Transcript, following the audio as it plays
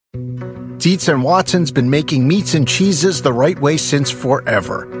Dietz and Watson's been making meats and cheeses the right way since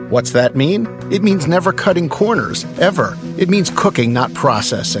forever. What's that mean? It means never cutting corners, ever. It means cooking, not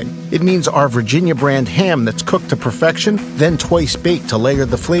processing. It means our Virginia brand ham that's cooked to perfection, then twice baked to layer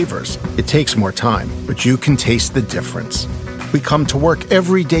the flavors. It takes more time, but you can taste the difference. We come to work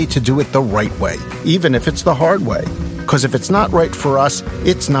every day to do it the right way, even if it's the hard way. Because if it's not right for us,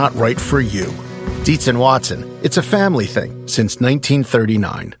 it's not right for you. Dietz and Watson, it's a family thing since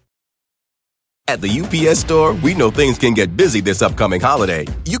 1939. At the UPS Store, we know things can get busy this upcoming holiday.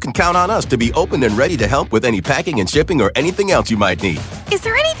 You can count on us to be open and ready to help with any packing and shipping or anything else you might need. Is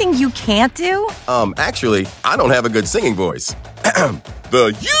there anything you can't do? Actually, I don't have a good singing voice.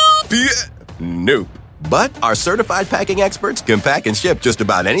 The UPS... Nope. But our certified packing experts can pack and ship just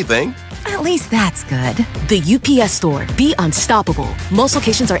about anything. At least that's good. The UPS Store. Be unstoppable. Most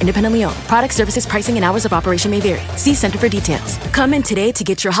locations are independently owned. Product, services, pricing, and hours of operation may vary. See Center for details. Come in today to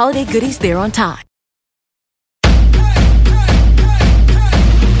get your holiday goodies there on time.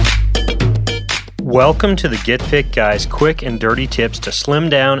 Welcome to the Get Fit Guys quick and dirty tips to slim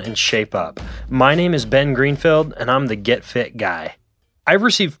down and shape up. My name is Ben Greenfield, and I'm the Get Fit Guy. I've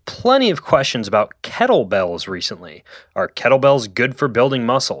received plenty of questions about kettlebells recently. Are kettlebells good for building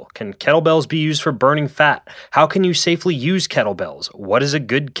muscle? Can kettlebells be used for burning fat? How can you safely use kettlebells? What is a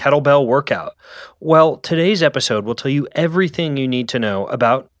good kettlebell workout? Well, today's episode will tell you everything you need to know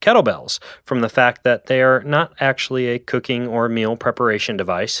about kettlebells, from the fact that they are not actually a cooking or meal preparation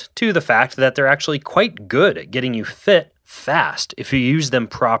device, to the fact that they're actually quite good at getting you fit fast if you use them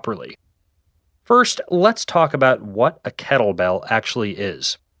properly. First, let's talk about what a kettlebell actually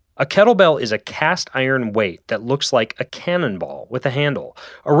is. A kettlebell is a cast iron weight that looks like a cannonball with a handle.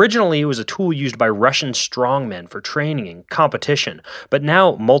 Originally, it was a tool used by Russian strongmen for training and competition, but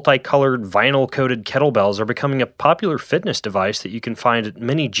now multicolored vinyl-coated kettlebells are becoming a popular fitness device that you can find at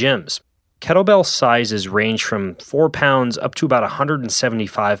many gyms. Kettlebell sizes range from 4 pounds up to about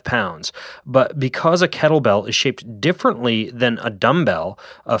 175 pounds, but because a kettlebell is shaped differently than a dumbbell,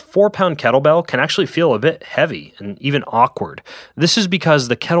 a 4-pound kettlebell can actually feel a bit heavy and even awkward. This is because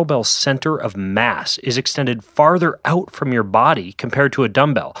the kettlebell's center of mass is extended farther out from your body compared to a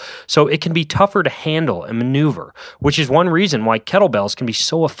dumbbell, so it can be tougher to handle and maneuver, which is one reason why kettlebells can be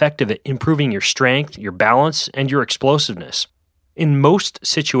so effective at improving your strength, your balance, and your explosiveness. In most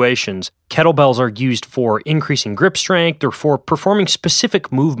situations, kettlebells are used for increasing grip strength or for performing specific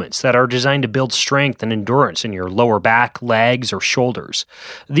movements that are designed to build strength and endurance in your lower back, legs, or shoulders.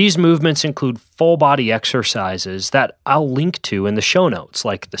 These movements include full-body exercises that I'll link to in the show notes,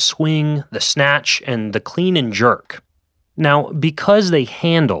 like the swing, the snatch, and the clean and jerk. Now, because they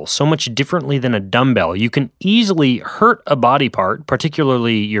handle so much differently than a dumbbell, you can easily hurt a body part,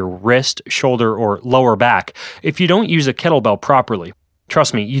 particularly your wrist, shoulder, or lower back, if you don't use a kettlebell properly.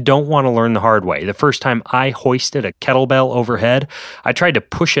 Trust me, you don't want to learn the hard way. The first time I hoisted a kettlebell overhead, I tried to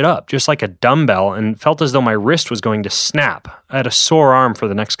push it up just like a dumbbell and felt as though my wrist was going to snap. I had a sore arm for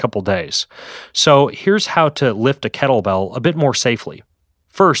the next couple days. So here's how to lift a kettlebell a bit more safely.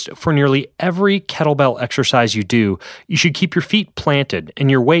 First, for nearly every kettlebell exercise you do, you should keep your feet planted and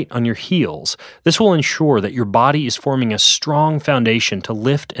your weight on your heels. This will ensure that your body is forming a strong foundation to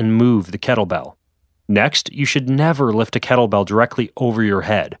lift and move the kettlebell. Next, you should never lift a kettlebell directly over your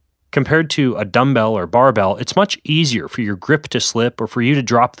head. Compared to a dumbbell or barbell, it's much easier for your grip to slip or for you to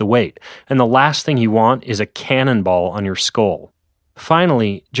drop the weight, and the last thing you want is a cannonball on your skull.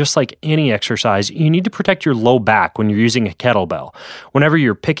 Finally, just like any exercise, you need to protect your low back when you're using a kettlebell. Whenever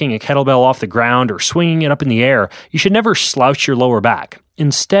you're picking a kettlebell off the ground or swinging it up in the air, you should never slouch your lower back.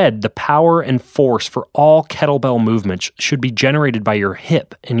 Instead, the power and force for all kettlebell movements should be generated by your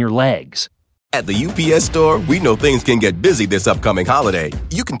hip and your legs. At the UPS Store, we know things can get busy this upcoming holiday.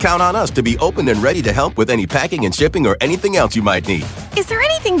 You can count on us to be open and ready to help with any packing and shipping or anything else you might need. Is there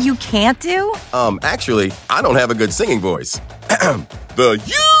anything you can't do? Actually, I don't have a good singing voice. The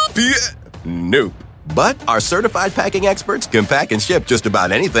UPS... Nope. But our certified packing experts can pack and ship just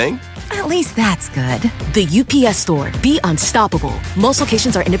about anything. At least that's good. The UPS Store. Be unstoppable. Most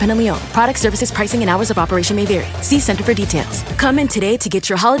locations are independently owned. Product, services, pricing, and hours of operation may vary. See Center for details. Come in today to get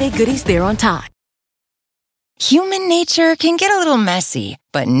your holiday goodies there on time. Human nature can get a little messy,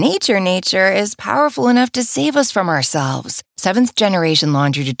 but nature is powerful enough to save us from ourselves. Seventh Generation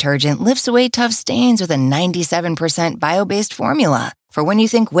Laundry Detergent lifts away tough stains with a 97% bio-based formula. For when you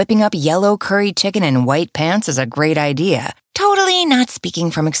think whipping up yellow curry chicken in white pants is a great idea. Totally not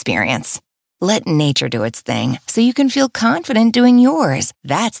speaking from experience. Let nature do its thing so you can feel confident doing yours.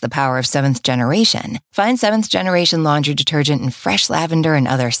 That's the power of Seventh Generation. Find Seventh Generation Laundry Detergent in fresh lavender and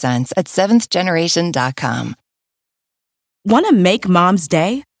other scents at seventhgeneration.com. Want to make Mom's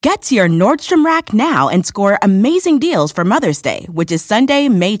day? Get to your Nordstrom Rack now and score amazing deals for Mother's Day, which is Sunday,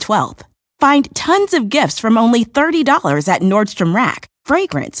 May 12th. Find tons of gifts from only $30 at Nordstrom Rack.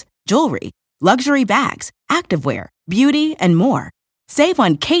 Fragrance, jewelry, luxury bags, activewear, beauty, and more. Save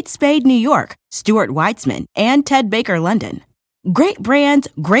on Kate Spade New York, Stuart Weitzman, and Ted Baker London. Great brands,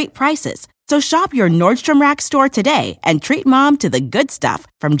 great prices. So shop your Nordstrom Rack store today and treat mom to the good stuff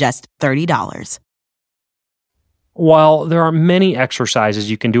from just $30. While there are many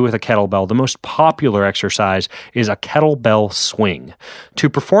exercises you can do with a kettlebell, the most popular exercise is a kettlebell swing. To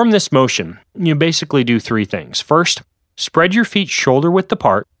perform this motion, you basically do three things. First, spread your feet shoulder-width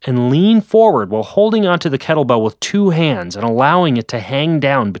apart and lean forward while holding onto the kettlebell with two hands and allowing it to hang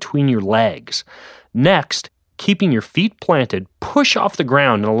down between your legs. Next, keeping your feet planted, push off the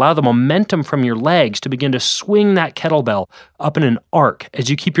ground and allow the momentum from your legs to begin to swing that kettlebell up in an arc as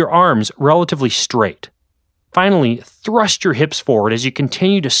you keep your arms relatively straight. Finally, thrust your hips forward as you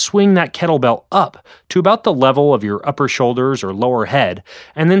continue to swing that kettlebell up to about the level of your upper shoulders or lower head,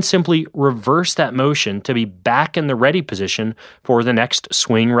 and then simply reverse that motion to be back in the ready position for the next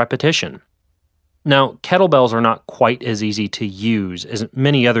swing repetition. Now, kettlebells are not quite as easy to use as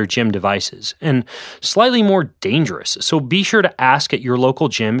many other gym devices, and slightly more dangerous, so be sure to ask at your local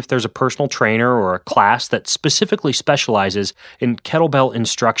gym if there's a personal trainer or a class that specifically specializes in kettlebell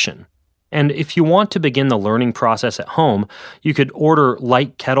instruction. And if you want to begin the learning process at home, you could order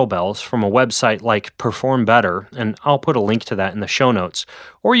light kettlebells from a website like Perform Better, and I'll put a link to that in the show notes.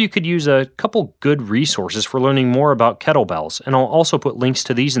 Or you could use a couple good resources for learning more about kettlebells, and I'll also put links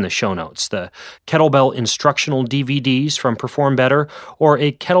to these in the show notes. The kettlebell instructional DVDs from Perform Better, or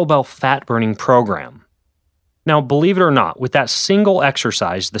a kettlebell fat burning program. Now, believe it or not, with that single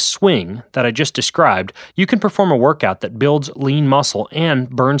exercise, the swing that I just described, you can perform a workout that builds lean muscle and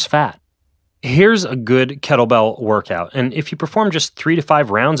burns fat. Here's a good kettlebell workout, and if you perform just 3 to 5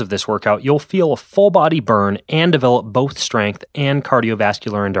 rounds of this workout, you'll feel a full body burn and develop both strength and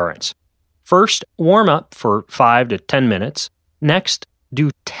cardiovascular endurance. First, warm up for 5 to 10 minutes. Next, do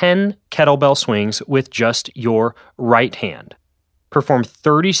 10 kettlebell swings with just your right hand. Perform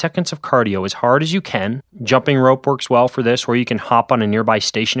 30 seconds of cardio as hard as you can. Jumping rope works well for this, or you can hop on a nearby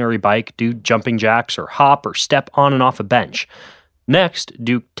stationary bike, do jumping jacks, or hop or step on and off a bench. Next,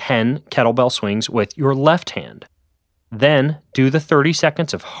 do 10 kettlebell swings with your left hand. Then, do the 30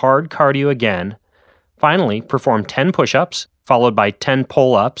 seconds of hard cardio again. Finally, perform 10 push-ups, followed by 10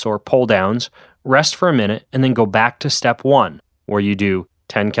 pull-ups or pull-downs, rest for a minute, and then go back to step 1, where you do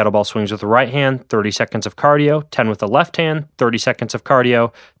 10 kettlebell swings with the right hand, 30 seconds of cardio, 10 with the left hand, 30 seconds of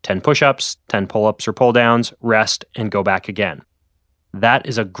cardio, 10 push-ups, 10 pull-ups or pull-downs, rest, and go back again. That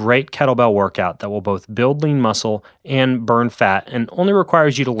is a great kettlebell workout that will both build lean muscle and burn fat, and only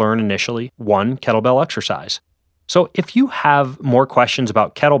requires you to learn initially one kettlebell exercise. So if you have more questions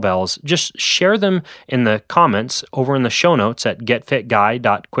about kettlebells, just share them in the comments over in the show notes at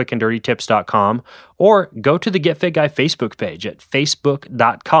getfitguy.quickanddirtytips.com, or go to the Get Fit Guy Facebook page at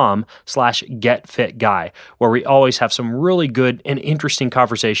facebook.com/getfitguy, where we always have some really good and interesting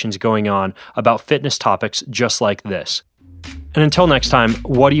conversations going on about fitness topics just like this. And until next time,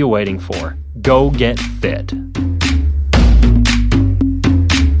 what are you waiting for? Go get fit.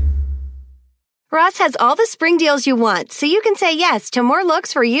 Ross has all the spring deals you want, so you can say yes to more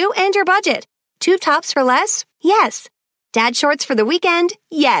looks for you and your budget. Tube tops for less? Yes. Dad shorts for the weekend?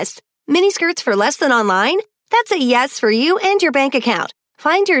 Yes. Mini skirts for less than online? That's a yes for you and your bank account.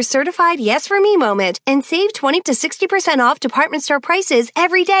 Find your certified yes for me moment and save 20 to 60% off department store prices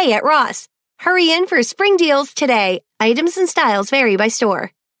every day at Ross. Hurry in for spring deals today. Items and styles vary by store.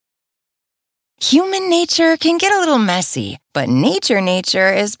 Human nature can get a little messy, but nature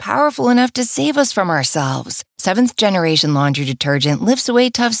is powerful enough to save us from ourselves. Seventh Generation Laundry Detergent lifts away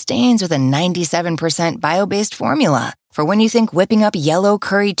tough stains with a 97% bio-based formula. For when you think whipping up yellow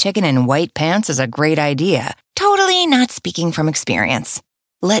curry chicken in white pants is a great idea. Totally not speaking from experience.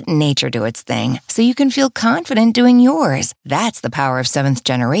 Let nature do its thing so you can feel confident doing yours. That's the power of Seventh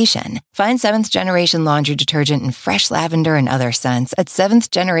Generation. Find Seventh Generation Laundry Detergent in fresh lavender and other scents at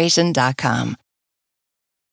seventhgeneration.com.